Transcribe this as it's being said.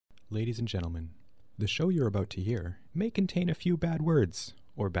Ladies and gentlemen, the show you're about to hear may contain a few bad words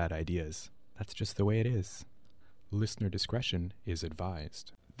or bad ideas. That's just the way it is. Listener discretion is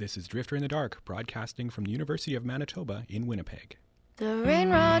advised. This is Drifter in the Dark, broadcasting from the University of Manitoba in Winnipeg. The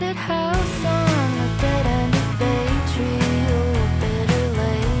rain-rotted house on the dead end of Bay Tree, oh, bitter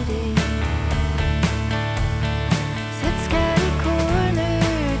lady, sits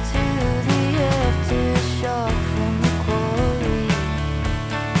catty-cornered to the aftershock from the quarry.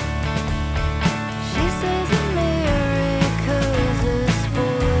 She says America's a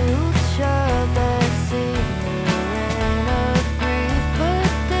spoiled child that's seen the rain of grief, but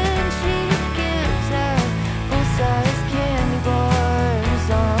then she gives out full-size candy bars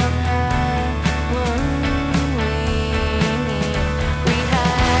on high. We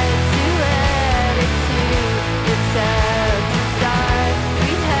had to add it to the tab to die.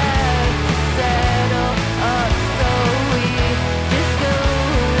 We had to settle up, so we just go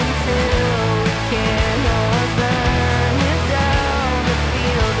until we can, or burn it down to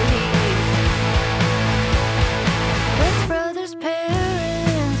feel the heat. Red's brother's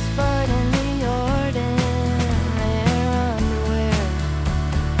parents fight in the yard in their underwear.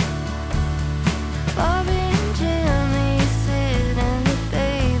 Bobby and Jimmy sit in the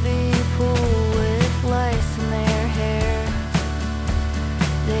baby pool with lice in their hair.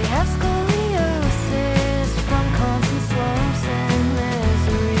 They have scoliosis from constant slumps and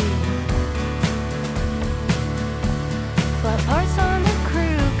misery. Flat parts on the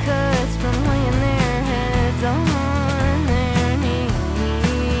crew cuts from laying their heads on their knees.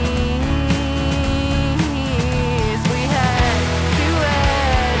 We had to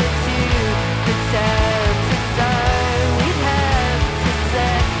add it to the tab to die. We had to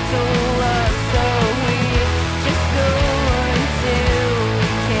settle up, so we just go until we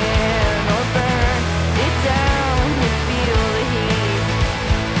can, or burn it down to feel the heat.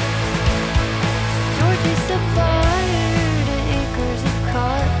 Georgie set fire to acres of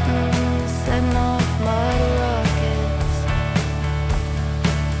cotton, setting off mud rockets.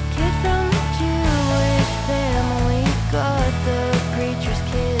 Kid from the Jewish family got the preacher's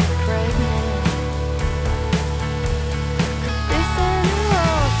kid pregnant. They sent her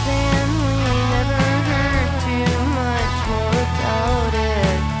off and we never heard too much more about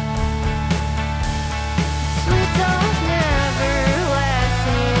it. Sweet talk never lasts,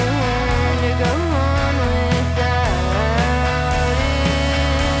 and you learn to go on without it.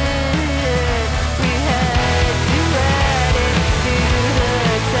 We had to add it to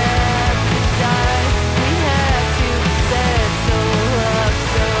the tab to die. We had to settle up,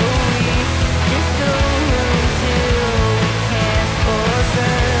 so we just go until we can't, or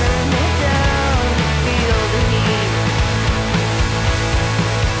burn it down to feel the heat.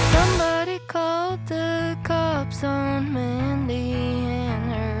 Somebody called the cops on Mindy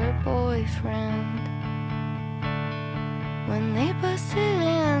and her boyfriend. When they busted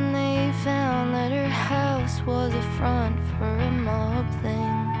in, they found that her house was a front for a mob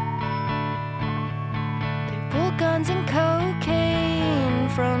thing. They pulled guns and cocaine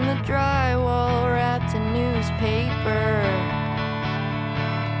from the drywall wrapped in newspaper.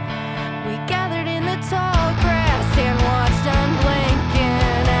 We gathered in the tall grass and watched unblinking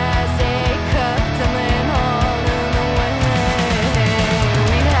as they cuffed and then hauled him away.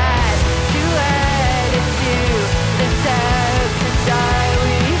 We had to add it to the tab to die.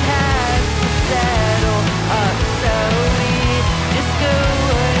 We had to settle up, so we just go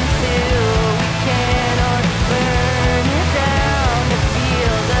until we can, or burn it down to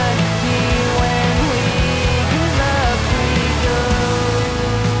feel the heat. When we give up, we go.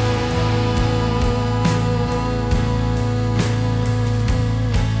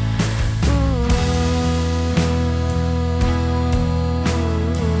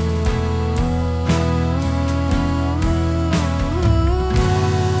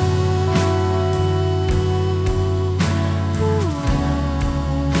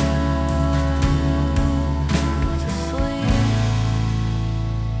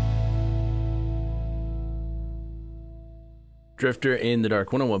 Drifter in the Dark,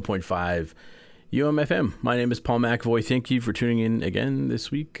 101.5 UMFM. My name is Paul McAvoy. Thank you for tuning in again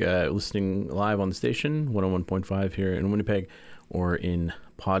this week, listening live on the station, 101.5 here in Winnipeg, or in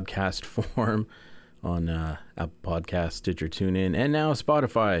podcast form on Apple Podcasts, Stitcher, TuneIn, and now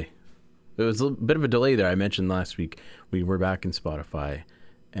Spotify. There was a bit of a delay there. I mentioned last week we were back in Spotify,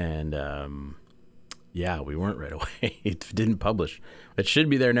 and we weren't right away. It didn't publish. It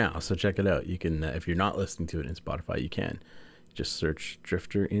should be there now, so check it out. You can, if you're not listening to it in Spotify, you can. Just search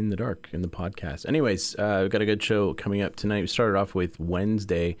Drifter in the Dark in the podcast. Anyways, we've got a good show coming up tonight. We started off with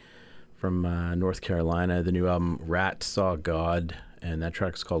Wednesday from North Carolina, the new album Rat Saw God. and that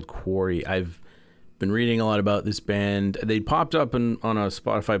track's called Quarry. I've been reading a lot about this band. They popped up on a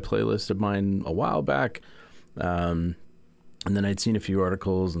Spotify playlist of mine a while back, and then I'd seen a few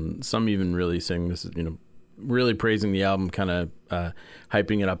articles, and some even really saying this is, really praising the album, kind of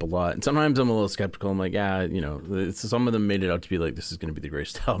hyping it up a lot. And sometimes I'm a little skeptical. I'm like, some of them made it out to be like, this is going to be the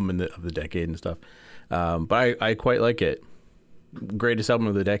greatest album of the decade and stuff. But I quite like it. Greatest album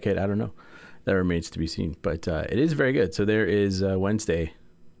of the decade, I don't know. That remains to be seen. But it is very good. So there is Wednesday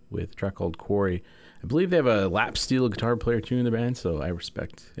with a track called Quarry. I believe they have a lap steel guitar player too in the band, so I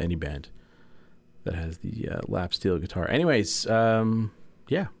respect any band that has the lap steel guitar. Anyways, got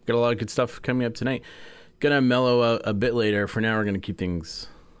a lot of good stuff coming up tonight. Gonna mellow out a bit later. For now, we're gonna keep things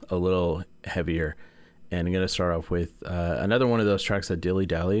a little heavier, and I'm gonna start off with another one of those tracks that Dilly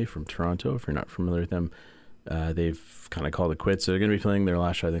Dally from Toronto. If you're not familiar with them, they've kind of called it quits. So they're gonna be playing their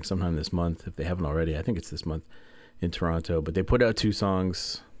last show, I think, sometime this month. If they haven't already, I think it's this month in Toronto. But they put out 2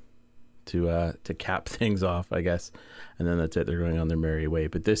 songs to cap things off, I guess, and then that's it. They're going on their merry way.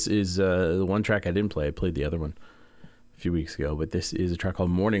 But this is the one track I didn't play. I played the other one few weeks ago, but this is a track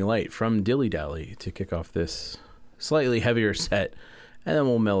called Morning Light from Dilly Dally to kick off this slightly heavier set, and then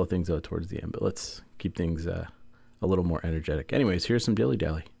we'll mellow things out towards the end, but let's keep things a little more energetic. Anyways, here's some Dilly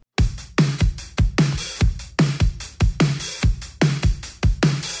Dally.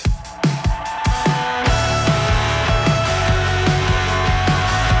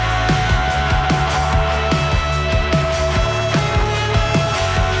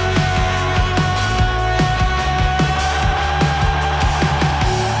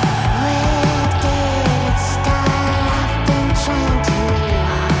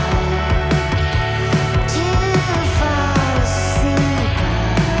 To fall asleep.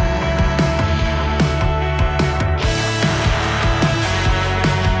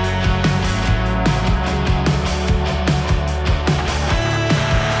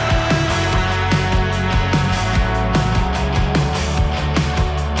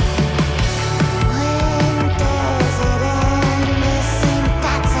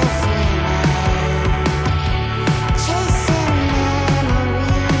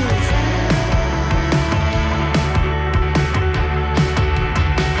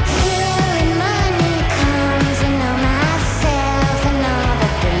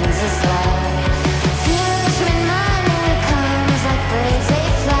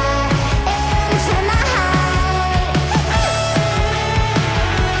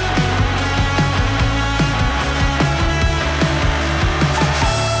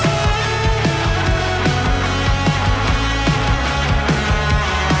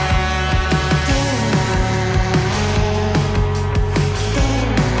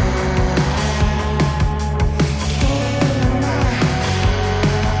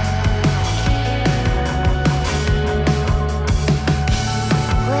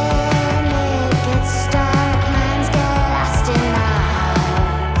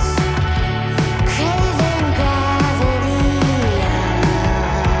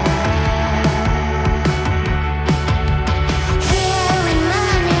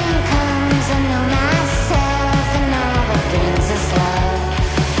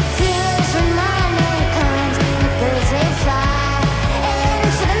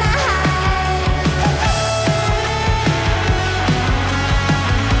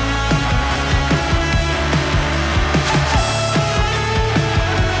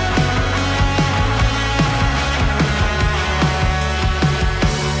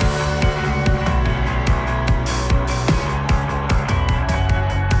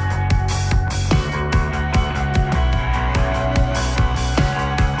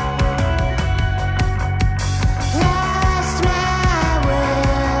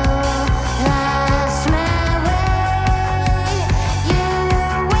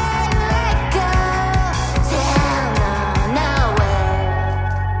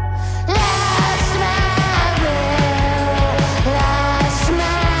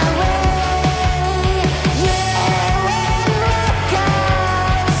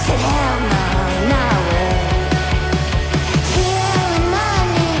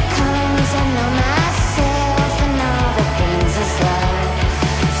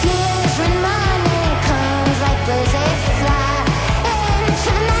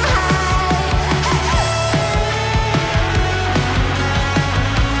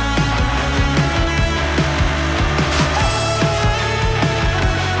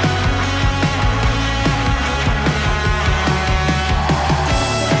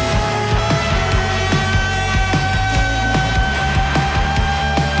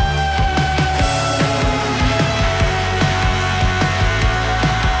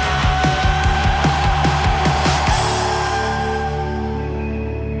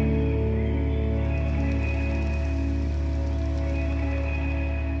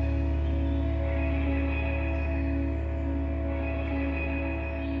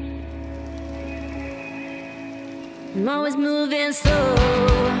 I'm always moving slow.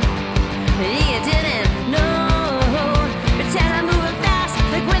 You didn't know. Pretend I'm moving fast,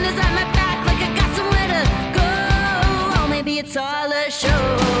 like windows at my back, like I got somewhere to go. Oh, maybe it's all a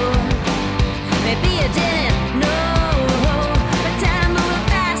show. Maybe you didn't know. Pretend I'm moving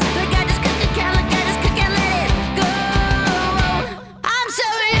fast, like I just cook a can, like I just cook and let it go. I'm so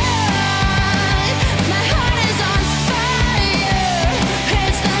young, my heart is on fire.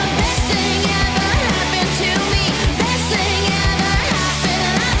 It's the best thing ever happened to me. Best thing ever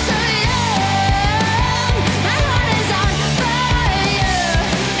happened. I'm so young, my heart is on fire.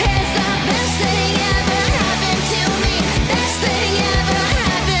 It's the best thing ever happened to me. Best thing ever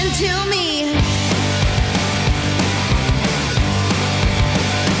happened to me.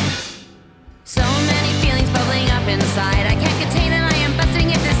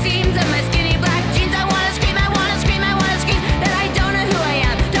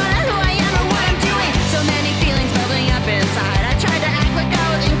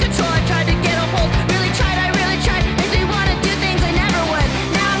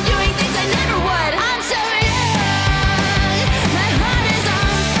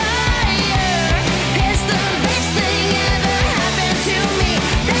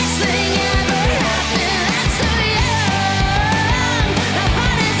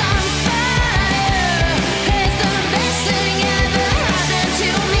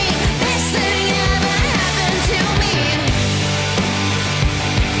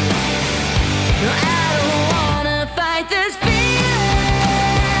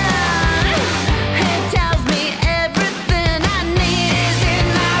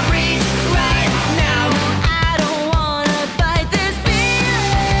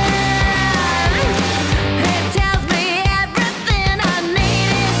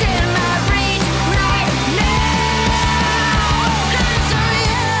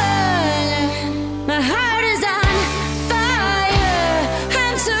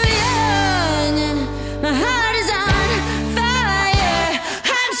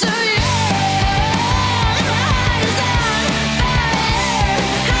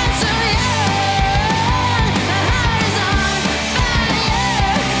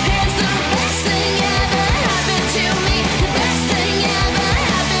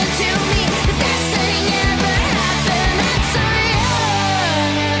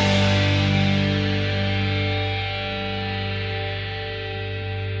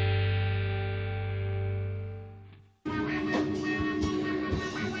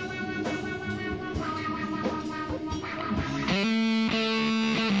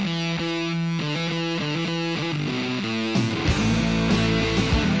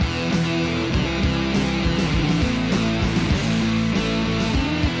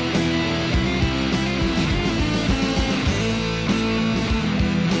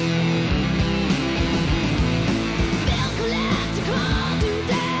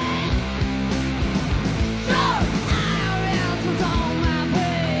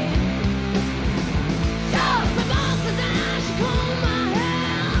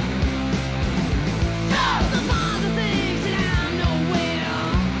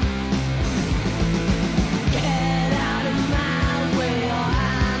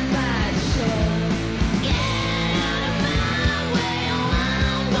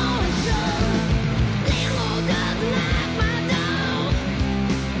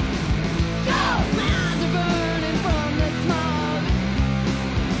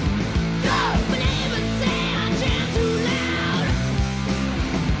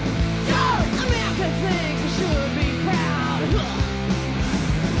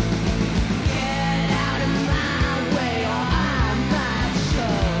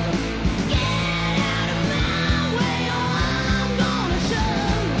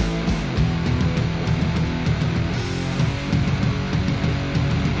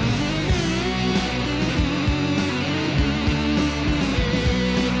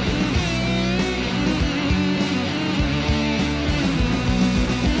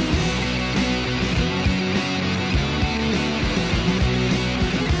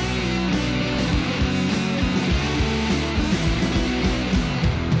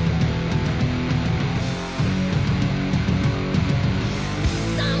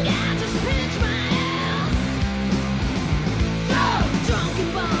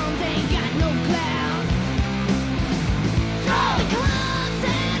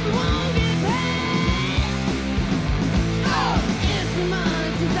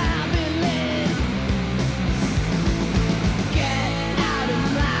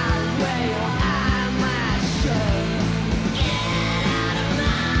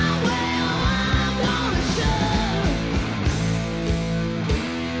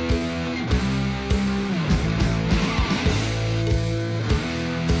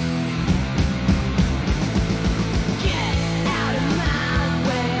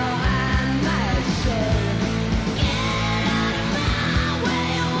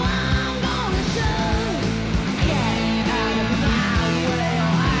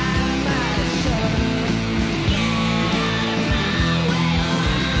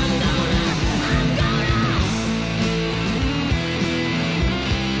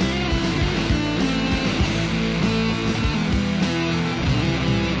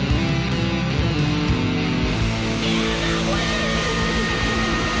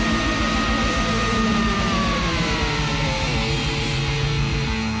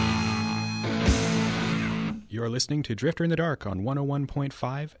 listening to Drifter in the Dark on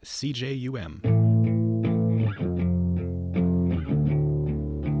 101.5 CJUM.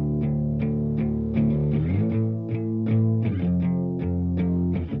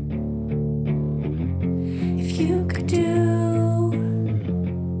 If you could do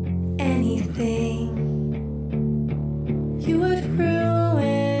anything, you would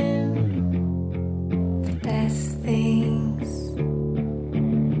ruin the best things.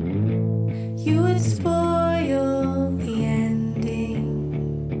 You would spoil the ending.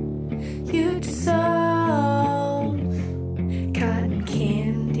 You'd dissolve cotton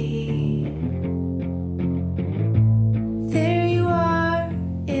candy. There you are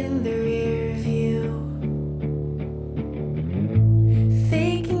in the rear view,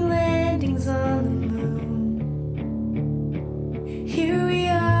 faking landings on the moon. Here we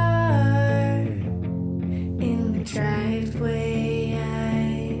are in the driveway.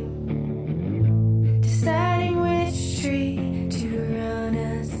 I'm deciding which tree to run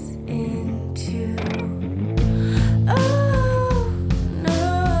us into. Oh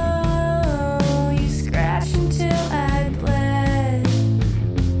no, you scratch until I bled.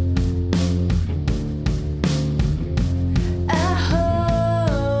 I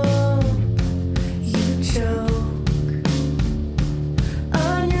hope you choke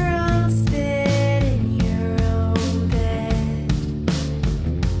on your own spit in your own bed.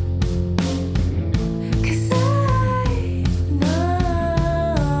 'Cause I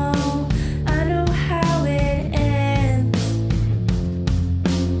know how it ends.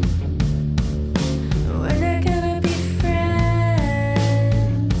 We're not gonna be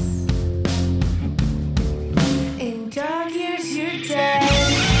friends. In dog years, you're dead.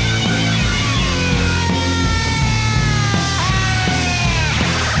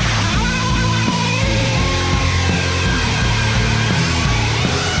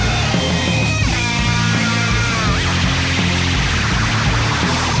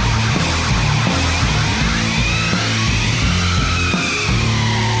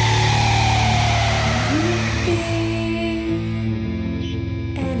 You could be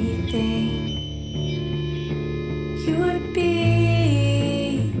anything. You would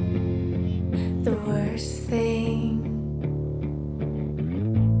be the worst thing.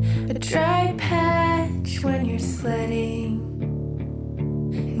 A dry patch when you're sledding,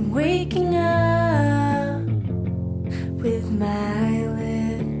 and waking up with my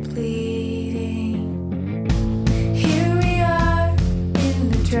lip bleeding. Here we are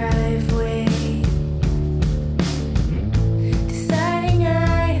in the driveway, deciding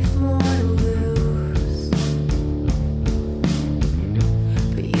I have more to lose.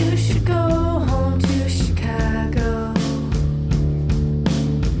 But you should go home to Chicago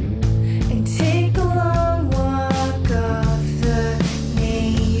and take a long walk off the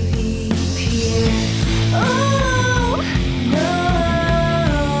Navy Pier. Oh no,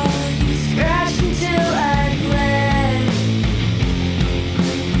 you scratch until I bled.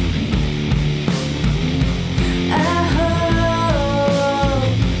 I hope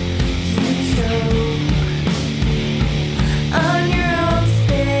you choke on your own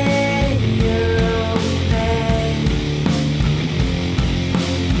spit in your own bed.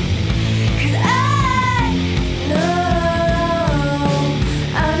 'Cause I know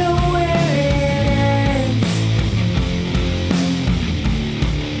where it ends.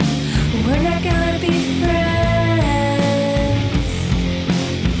 We're not gonna be friends.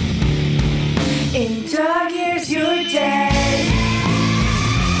 In dog years, you're dead.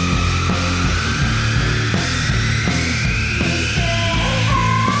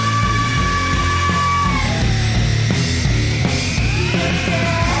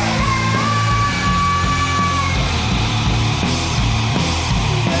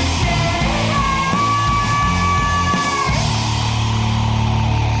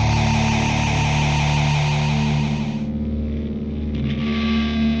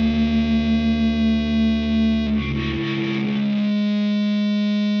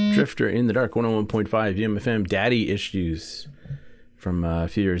 Drifter in the Dark, 101.5 UMFM, Daddy Issues from a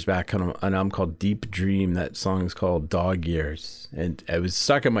few years back on an album called Deep Dream. That song is called Dog Years. And it was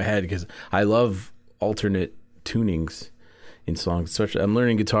stuck in my head because I love alternate tunings in songs. I'm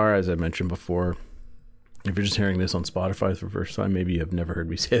learning guitar, as I mentioned before. If you're just hearing this on Spotify for the first time, maybe you've never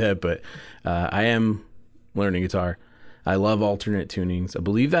heard me say that, but I am learning guitar. I love alternate tunings. I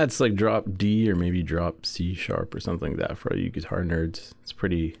believe that's like drop D or maybe drop C sharp or something like that for all you guitar nerds. It's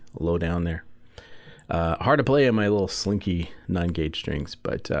pretty low down there. Hard to play on my little slinky 9-gauge strings,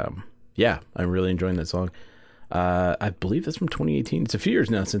 but yeah, I'm really enjoying that song. I believe that's from 2018. It's a few years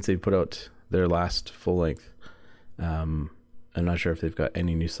now since they put out their last full length. I'm not sure if they've got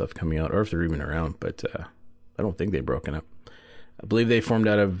any new stuff coming out or if they're even around, but I don't think they've broken up. I believe they formed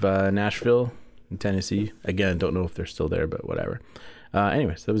out of Nashville in Tennessee. Again, don't know if they're still there, but whatever.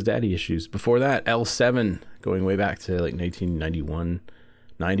 Anyways, that was Daddy Issues. Before that, L7, going way back to like 1991,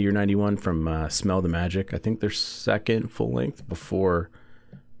 90 or 91 from Smell the Magic. I think their second full length before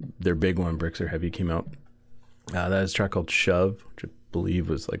their big one, Bricks Are Heavy, came out. That is a track called Shove, which I believe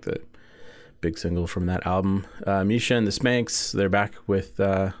was like the big single from that album. Misha and the Spanks, they're back with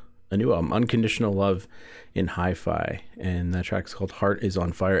a new album, Unconditional Love in Hi-Fi, and that track's called Heart Is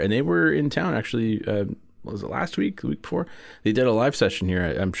on Fire. And they were in town actually, was it last week, the week before? They did a live session here.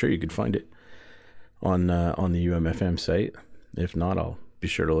 I'm sure you could find it on the UMFM site. If not, I'll be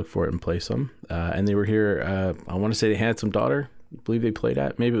sure to look for it and play some. And they were here, I want to say the Handsome Daughter, I believe they played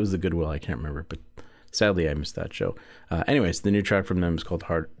at. Maybe it was the Goodwill, I can't remember, but sadly I missed that show. Anyways, the new track from them is called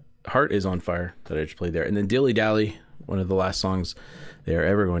Heart Is on Fire that I just played there. And then Dilly Dally, one of the last songs they are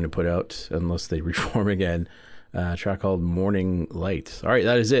ever going to put out unless they reform again, a track called Morning Light. All right,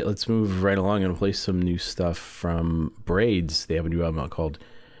 that is it. Let's move right along and play some new stuff from Braids. They have a new album out called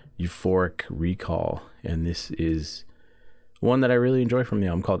Euphoric Recall, and this is one that I really enjoy from the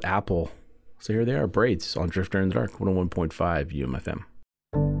album called Apple. So here they are, Braids on Drifter in the Dark, 101.5 UMFM.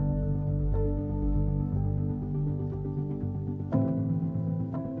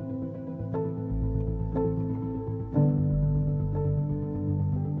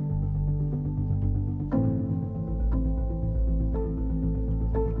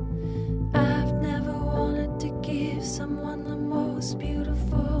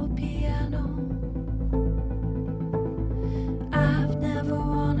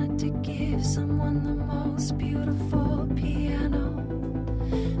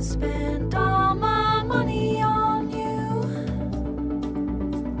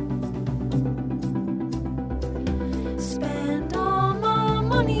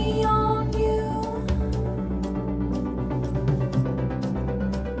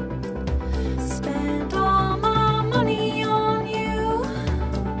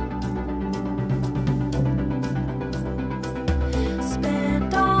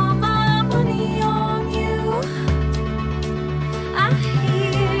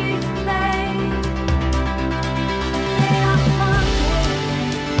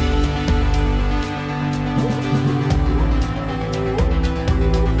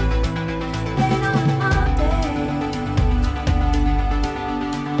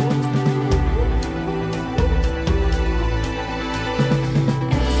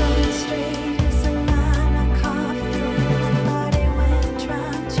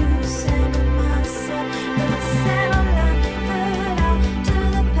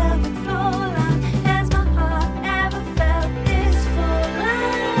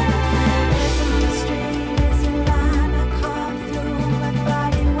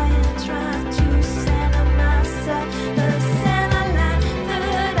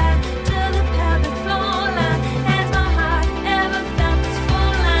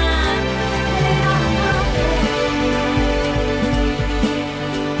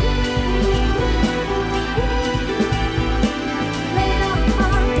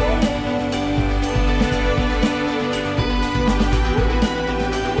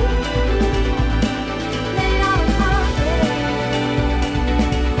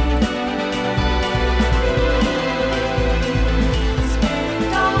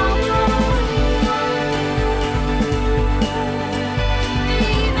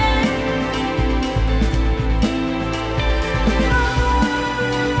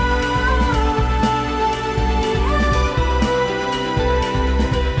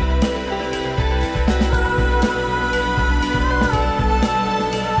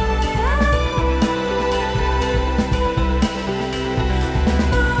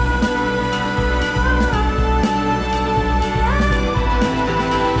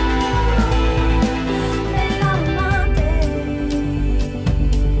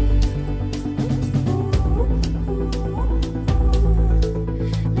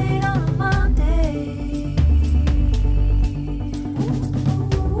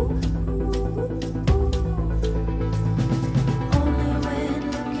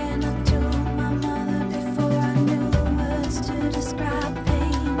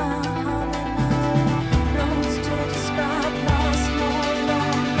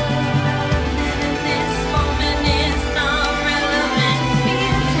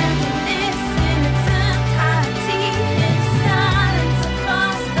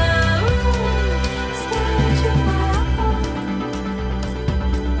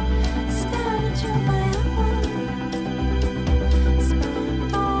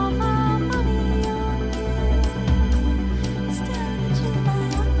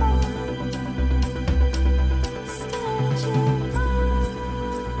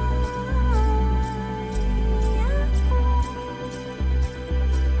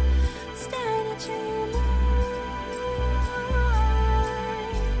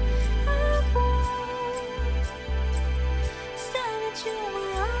 into my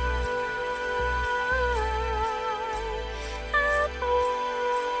eye, apple,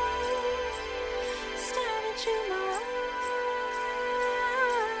 stare into my eye,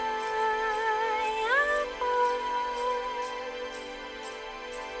 apple.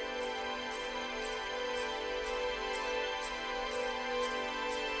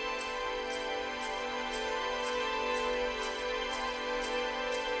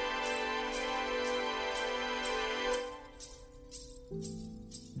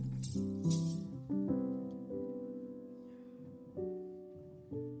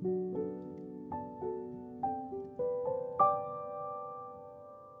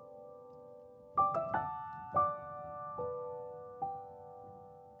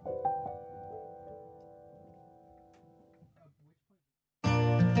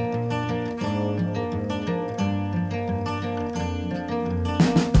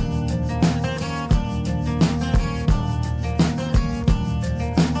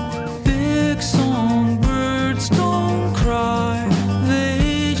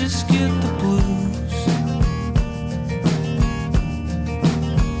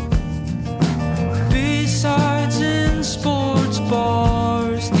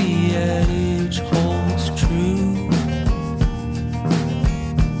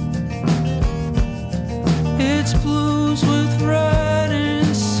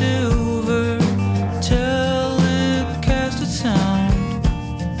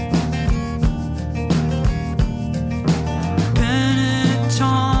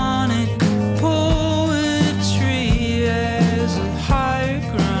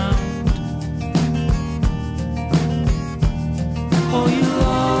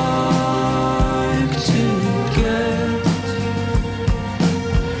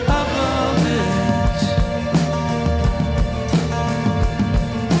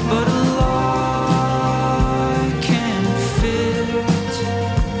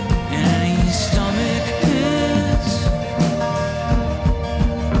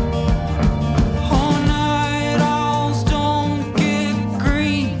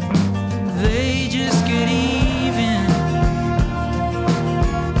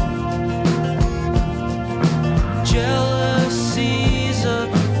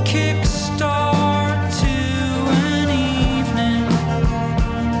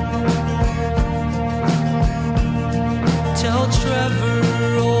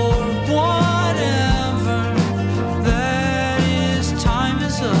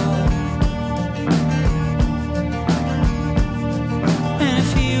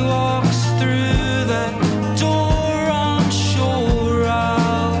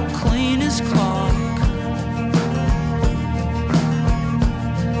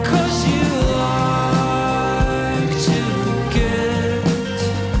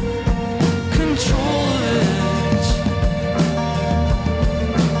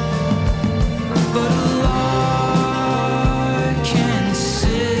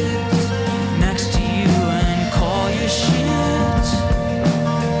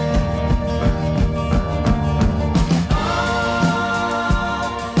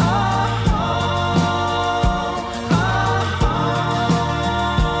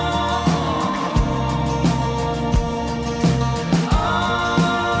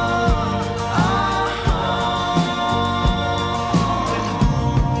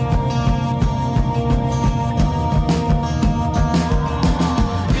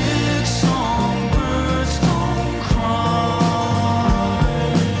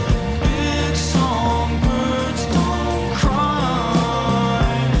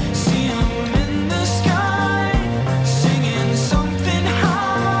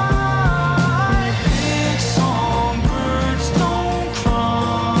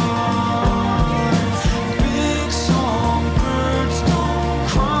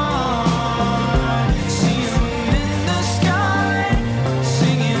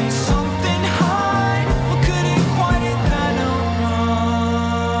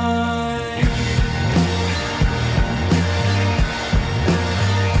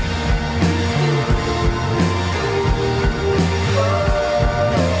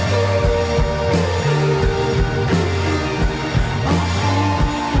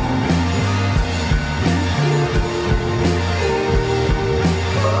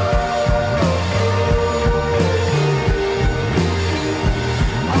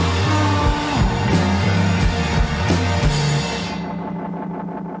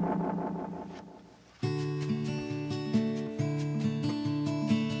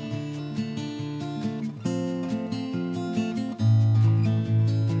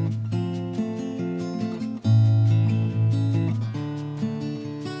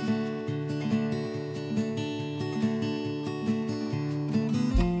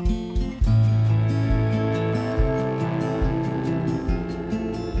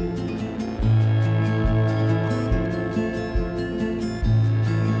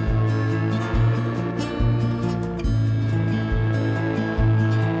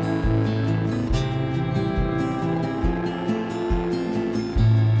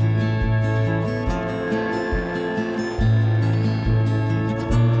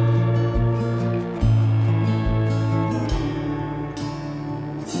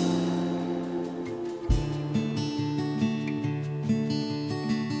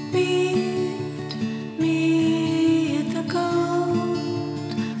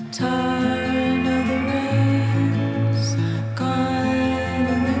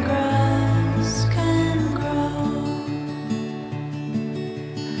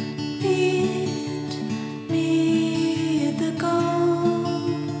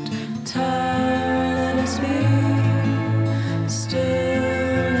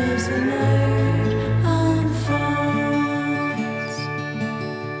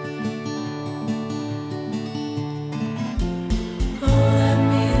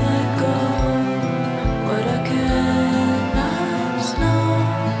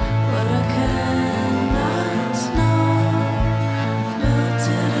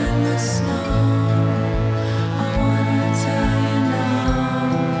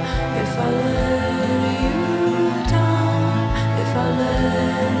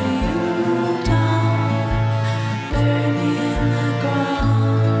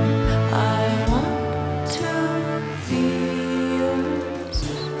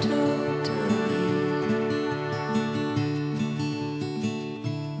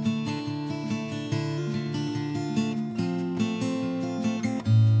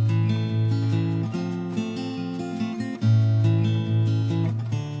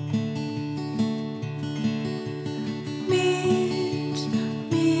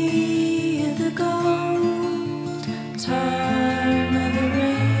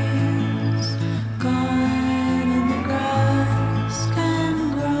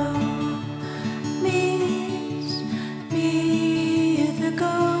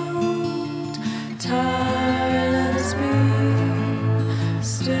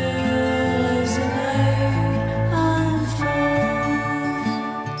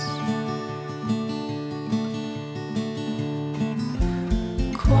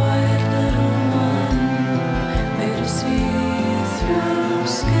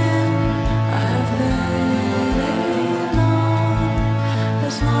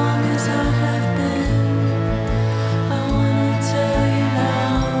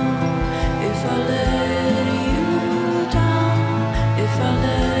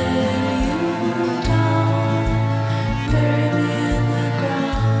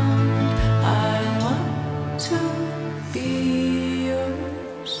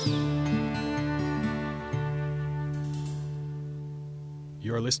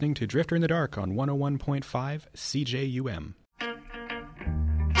 You're listening to Drifter in the Dark on 101.5 CJUM.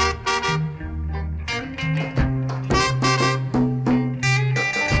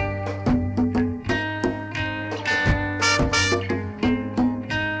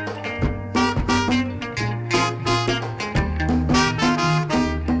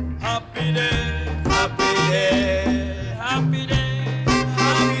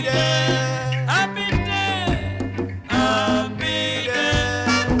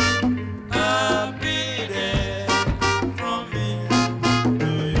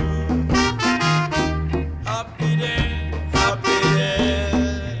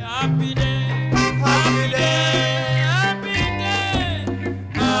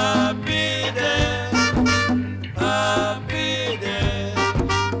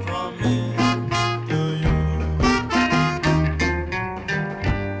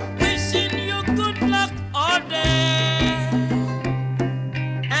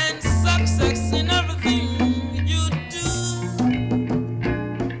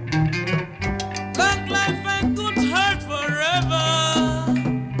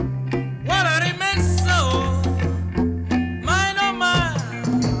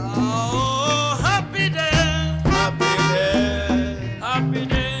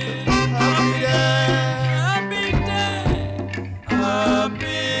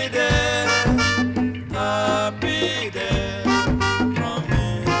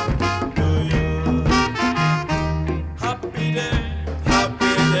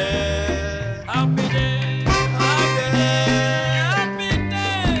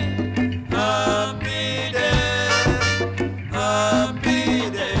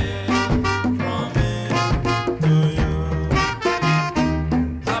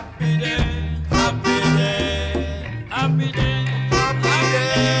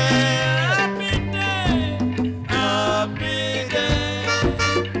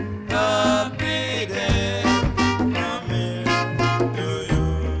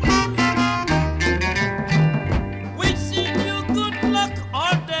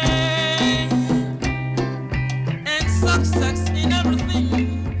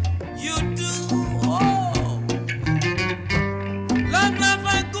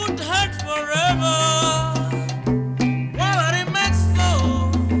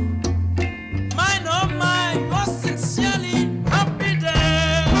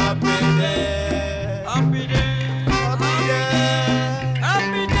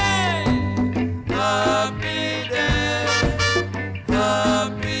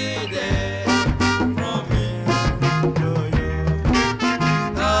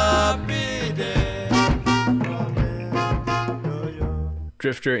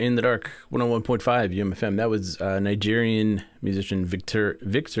 Drifter in the Dark, 101.5 UMFM. That was Nigerian musician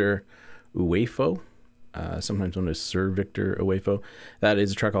Victor Uwefo, sometimes known as Sir Victor Uwefo. That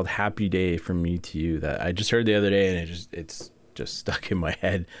is a track called Happy Day From Me To You that I just heard the other day, and it's just stuck in my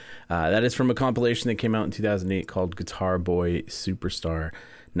head. That is from a compilation that came out in 2008 called Guitar Boy Superstar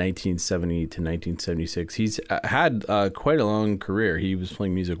 1970 to 1976. He's had quite a long career. He was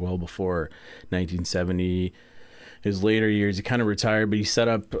playing music well before 1970. His later years, he kind of retired, but he set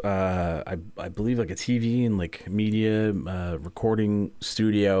up, I believe, like a TV and like media recording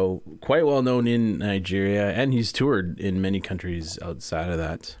studio, quite well known in Nigeria, and he's toured in many countries outside of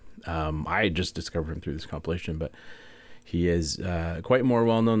that. I just discovered him through this compilation, but he is quite more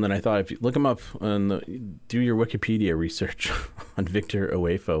well known than I thought. If you look him up and do your Wikipedia research on Victor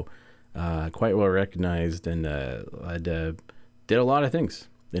Uwefo, quite well recognized, and did a lot of things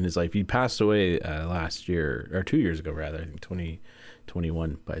in his life. He passed away last year, or 2 years ago rather, I think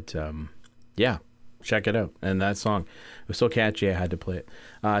 2021. But yeah, check it out. And that song, it was so catchy I had to play it.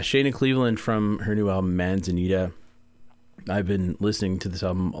 Shayna Cleveland from her new album Manzanita. I've been listening to this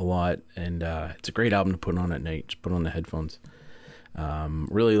album a lot, and it's a great album to put on at night. Just put on the headphones.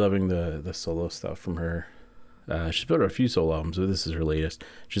 Really loving the solo stuff from her. She's put out a few solo albums, but this is her latest.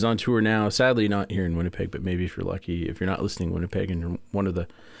 She's on tour now, sadly not here in Winnipeg, but maybe if you're lucky, if you're not listening in Winnipeg and you're one of the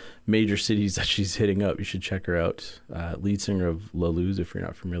major cities that she's hitting up, you should check her out. Lead singer of La Luz, if you're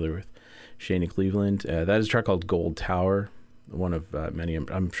not familiar with Shayna Cleveland. That is a track called Gold Tower, one of many.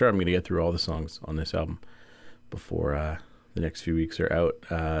 I'm sure I'm going to get through all the songs on this album before the next few weeks are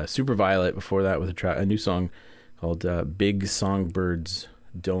out. Super Violet before that with a new song called Big Songbirds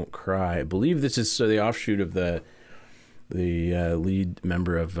Don't Cry. I believe this is the offshoot of the lead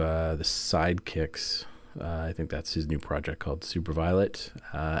member of the Sidekicks. I think that's his new project called Super Violet.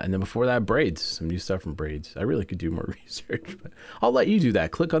 And then before that, Braids, some new stuff from Braids. I really could do more research, but I'll let you do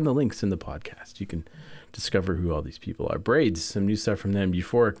that. Click on the links in the podcast. You can discover who all these people are. Braids, some new stuff from them.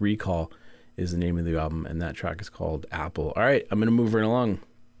 Euphoric Recall is the name of the album, and that track is called Apple. All right, I'm going to move right along.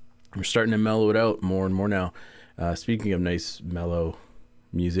 We're starting to mellow it out more and more now. Speaking of nice, mellow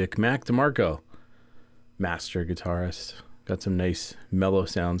music, Mac DeMarco, master guitarist. Got some nice, mellow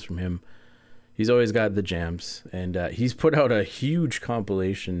sounds from him. He's always got the jams, and he's put out a huge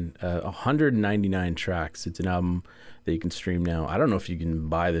compilation, 199 tracks. It's an album that you can stream now. I don't know if you can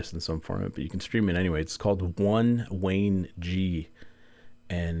buy this in some format, but you can stream it anyway. It's called One Wayne G,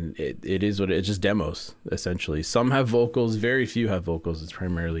 and it is what it's just demos, essentially. Some have vocals, very few have vocals. It's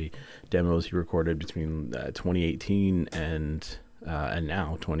primarily demos he recorded between 2018 and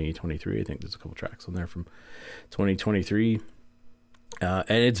now 2023. I think there's a couple tracks on there from 2023. And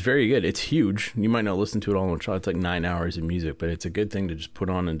it's very good. It's huge. You might not listen to it all in one shot. It's like 9 hours of music, but it's a good thing to just put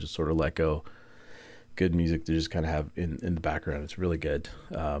on and just sort of let go. Good music to just kind of have in the background. It's really good.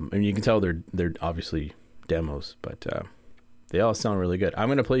 And you can tell they're obviously demos, but they all sound really good. I'm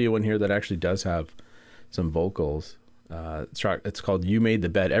going to play you one here that actually does have some vocals. It's called You Made the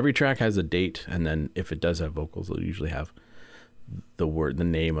Bed. Every track has a date, and then if it does have vocals, it'll usually have the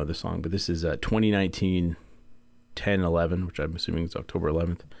name of the song. But this is 2019 10/11, which I'm assuming is October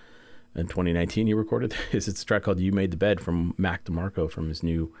 11th. In 2019, he recorded this. It's a track called You Made the Bed from Mac DeMarco from his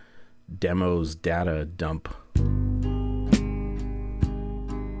new Demos Data Dump.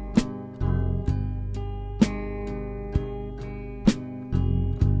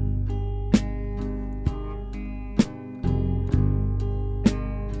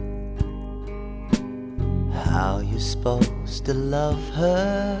 How you supposed to love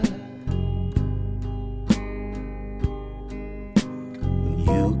her when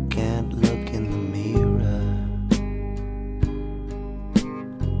you can't look in the mirror?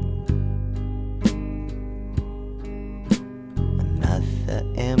 Another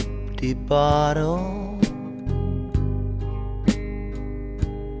empty bottle.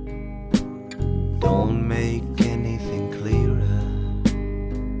 Don't make anything clearer.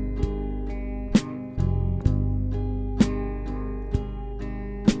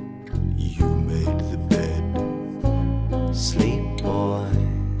 Sleep, boy.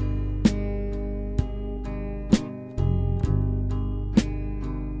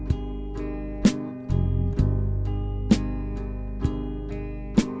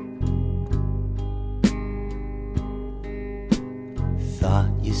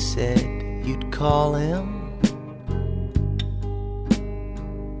 Thought you said you'd call him,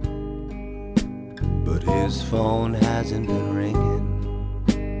 but his phone hasn't been ringing.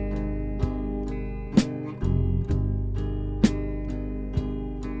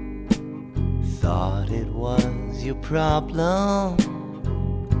 Thought it was your problem.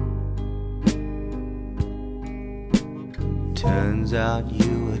 Turns out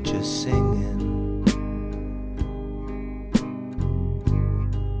you were just singing.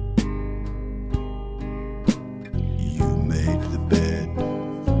 You made the bed.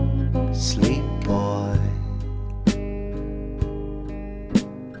 Sleep, boy.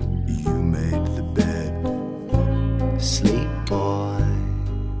 You made the bed. Sleep, boy.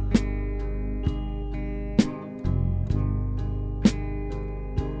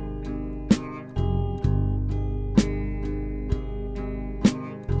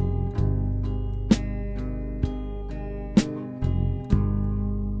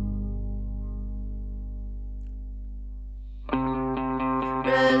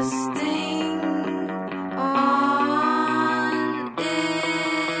 Resting on it,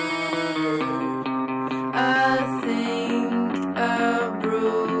 I think I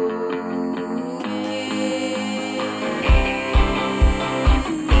broke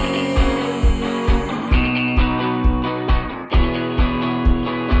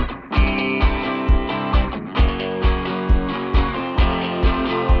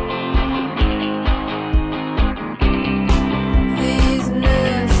these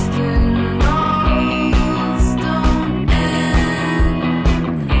nesting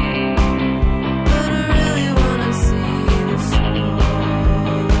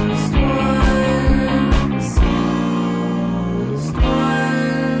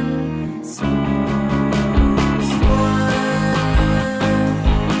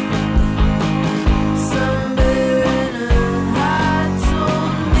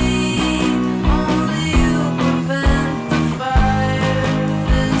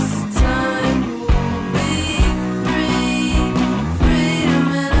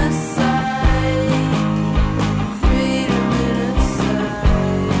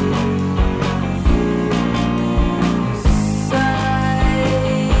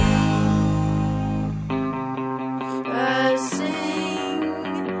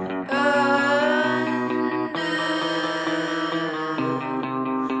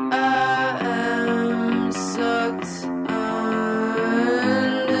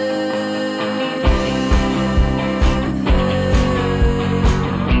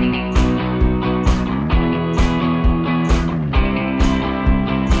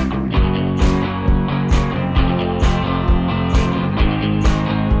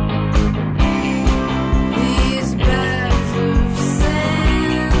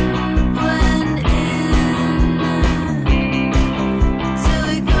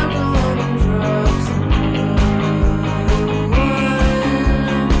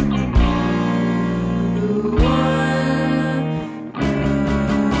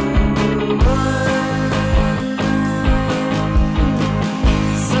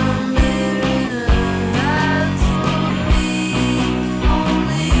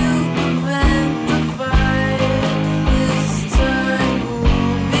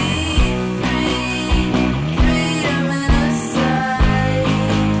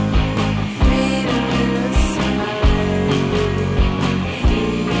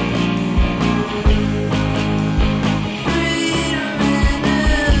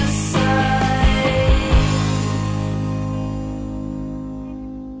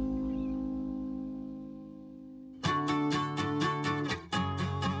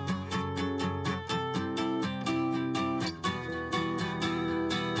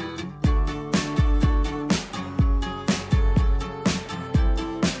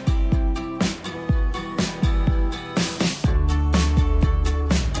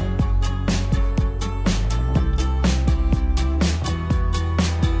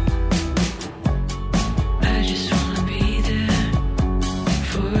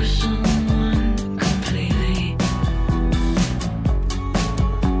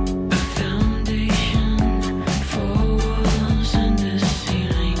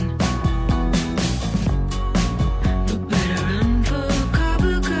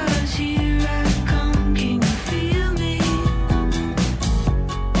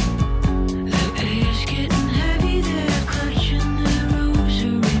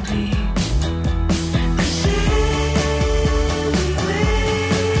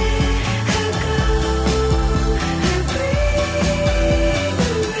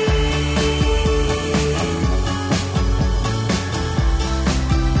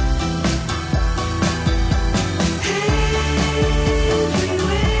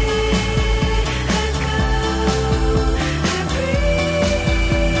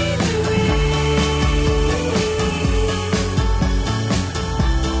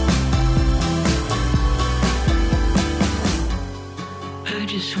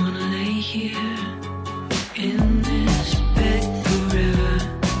wanna lay here in this bed forever.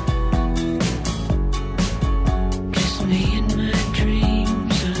 Just me and my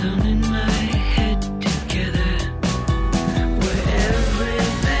dreams alone in my head together. Where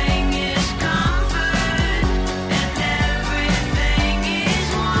everything is comfort and everything is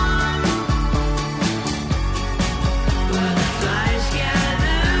warm. While the flies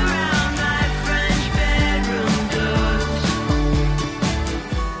gather round my French bedroom doors.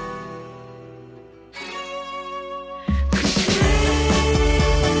 'Cause everywhere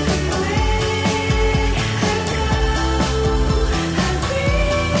I go, I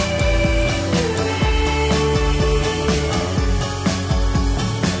breathe the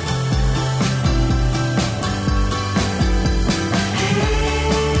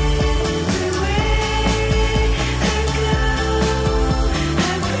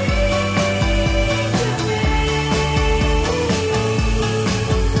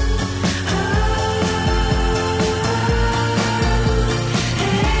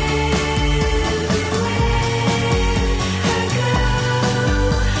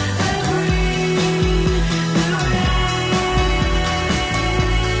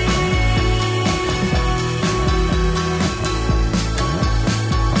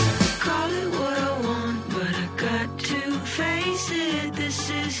Call it what I want, but I got to face it. This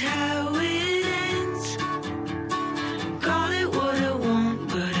is how it ends. Call it what I want,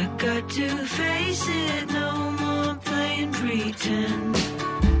 but I got to face it. No more playing pretend.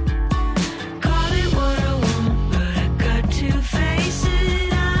 Call it what I want, but I got to face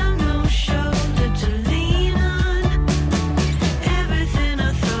it. I'm no shoulder to lean on. Everything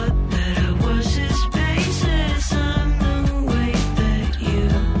I thought that I was is baseless. I'm the way that you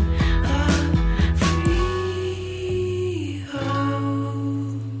are free.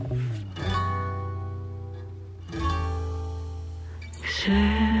 So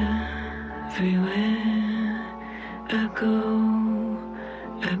everywhere I go,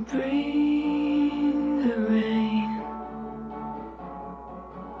 I bring the rain.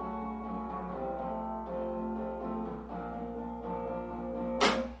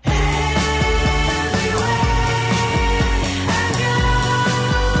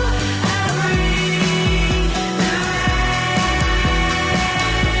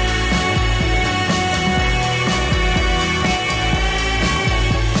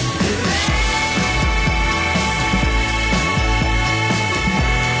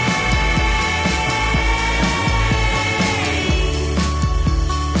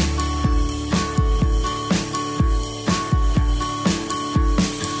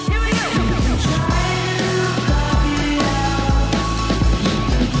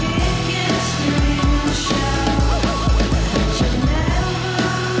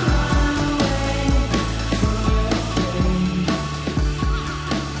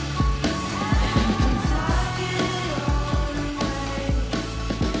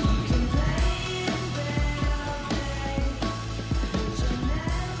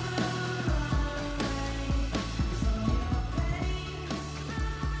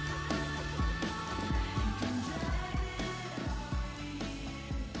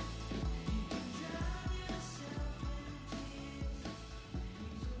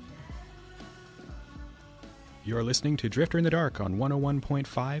 You're listening to Drifter in the Dark on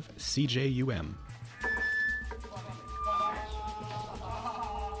 101.5 CJUM.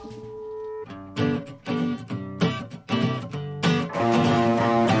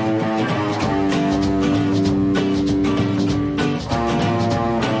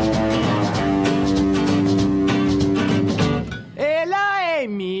 Ella è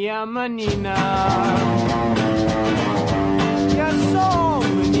mia manina, io sono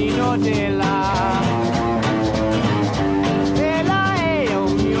menino della. Ella è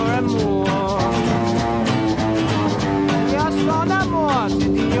un mio amore, io sono amore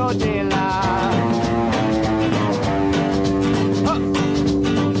di io della. Oh.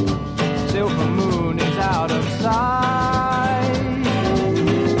 Silver moon is out of sight,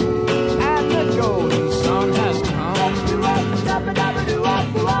 and the golden sun has come.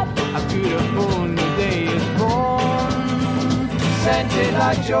 A beautiful new day is born, scented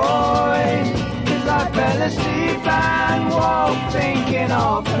like joy, as I fell asleep and woke thinking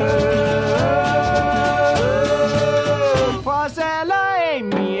of her. Pues ella è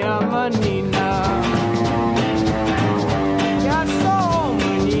mia manina, ya sono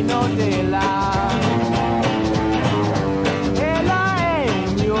menino della. Ella è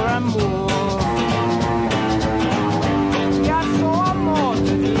il mio amore,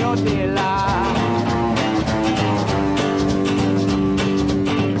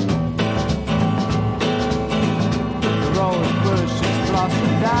 rose bushes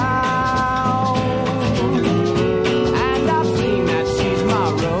blossom down.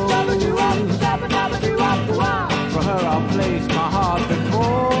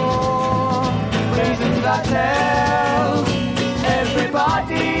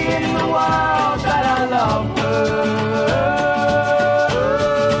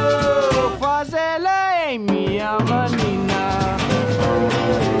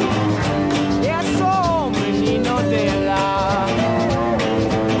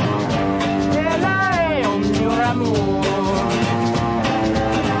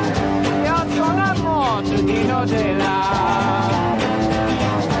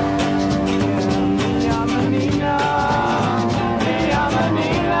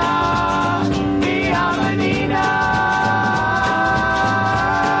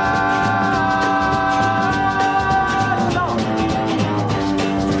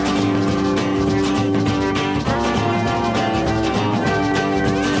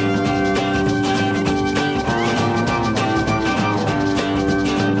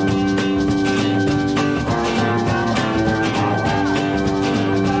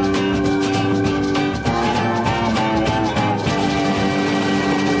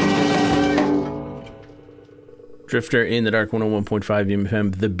 Drifter in the Dark 101.5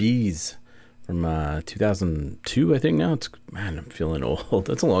 UMFM, The Bees from 2002, I think now. Man, I'm feeling old.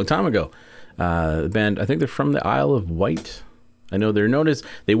 That's a long time ago. The band, I think they're from the Isle of Wight. I know they were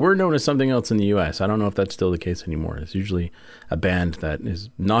known as something else in the U.S. I don't know if that's still the case anymore. It's usually a band that is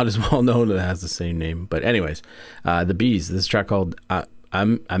not as well known that has the same name. But anyways, The Bees, this track called Aminha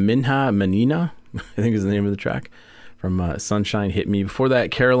Manina, I think is the name of the track, from Sunshine Hit Me. Before that,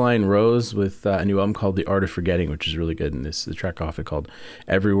 Caroline Rose with a new album called The Art of Forgetting, which is really good. And this is the track off it called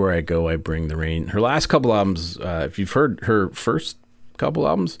Everywhere I Go, I Bring the Rain. Her last couple albums, if you've heard her first couple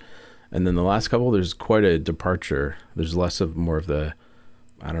albums, and then the last couple, there's quite a departure. There's more of the,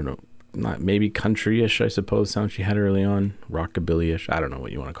 I don't know, not maybe country-ish, I suppose, sound she had early on. Rockabilly-ish. I don't know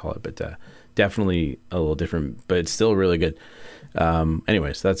what you want to call it, but definitely a little different, but it's still really good.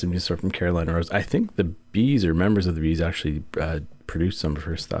 Anyways, that's a new stuff from Caroline Rose. I think the Bees or members of the Bees actually produced some of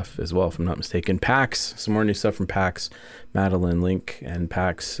her stuff as well, if I'm not mistaken. Pax, some more new stuff from Pax, Madeline Link and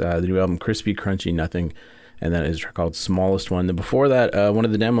Pax. The new album Crispy Crunchy Nothing, and that is a track called Smallest One. Then before that, one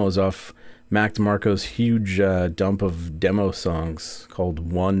of the demos off Mac DeMarco's huge dump of demo songs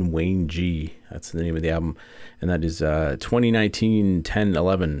called One Wayne G. That's the name of the album, and that is 2019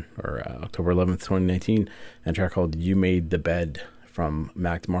 10/11 or October 11th 2019, and a track called You Made the Bed from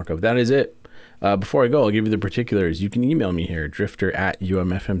Mac DeMarco. That is it. Before I go, I'll give you the particulars. You can email me here,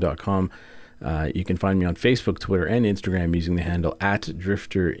 drifter@umfm.com. You can find me on Facebook, Twitter, and Instagram using the handle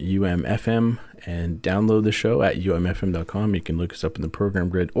 @drifterumfm, and download the show at umfm.com. You can look us up in the program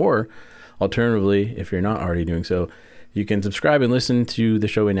grid, or alternatively, if you're not already doing so, you can subscribe and listen to the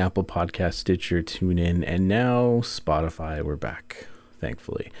show in Apple Podcasts, Stitcher, TuneIn, and now Spotify. We're back,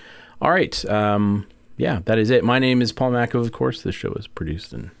 thankfully. All right. Yeah, that is it. My name is Paul Macco, of course. This show is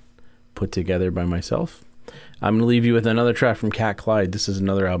produced and put together by myself. I'm going to leave you with another track from Cat Clyde. This is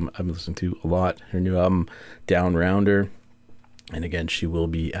another album I've been listening to a lot. Her new album, Down Rounder. And again, she will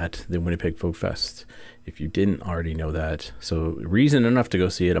be at the Winnipeg Folk Fest, if you didn't already know that. So reason enough to go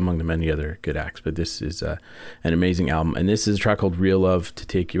see it among the many other good acts. But this is an amazing album. And this is a track called Real Love to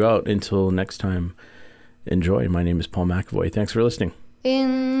take you out. Until next time, enjoy. My name is Paul McAvoy. Thanks for listening.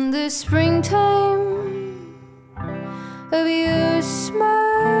 In the springtime of your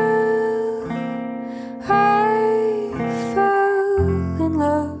smile, I fell in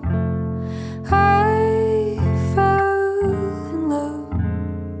love. I fell in love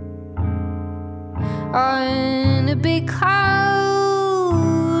on a big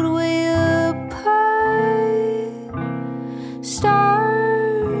cloud way up high,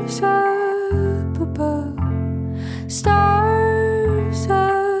 stars up above, stars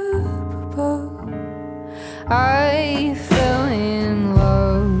up above. I fell in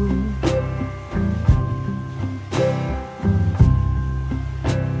love.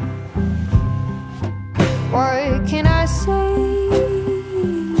 What can I say?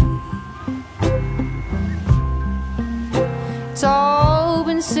 It's all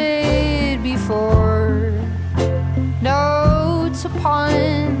been said before. Notes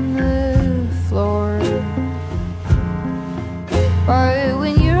upon the floor. But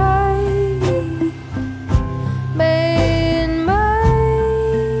when your eyes met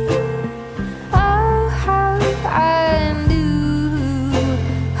mine, oh how I knew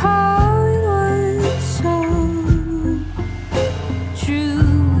how it was so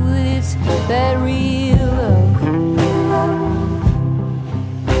true. It's that real love,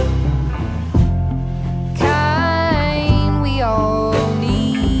 kind we all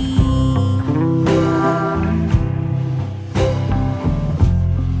need,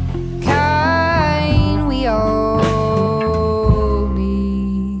 kind we all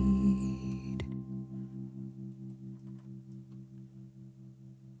need.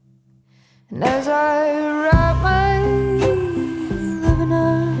 And as I wrap my loving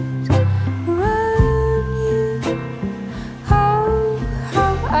arms around you, how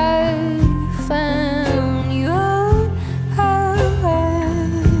I found you, how I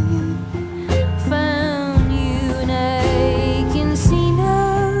found you, and I can see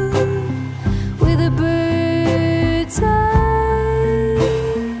now with a bird's eye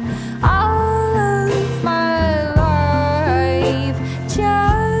all of my life,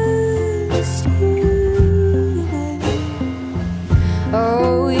 just you and I.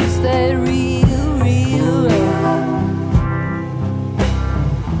 Oh, it's that real, real love,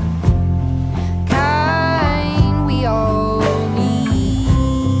 kind we all need,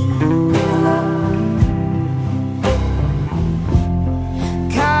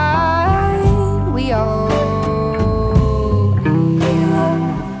 kind we all need.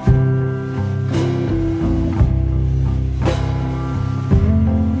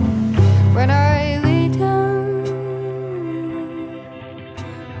 When I lay down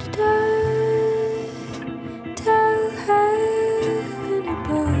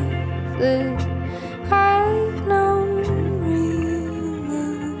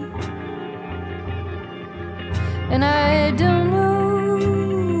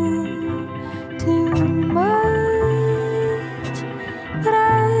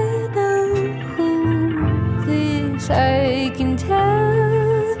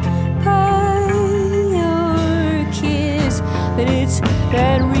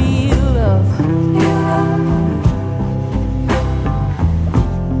and read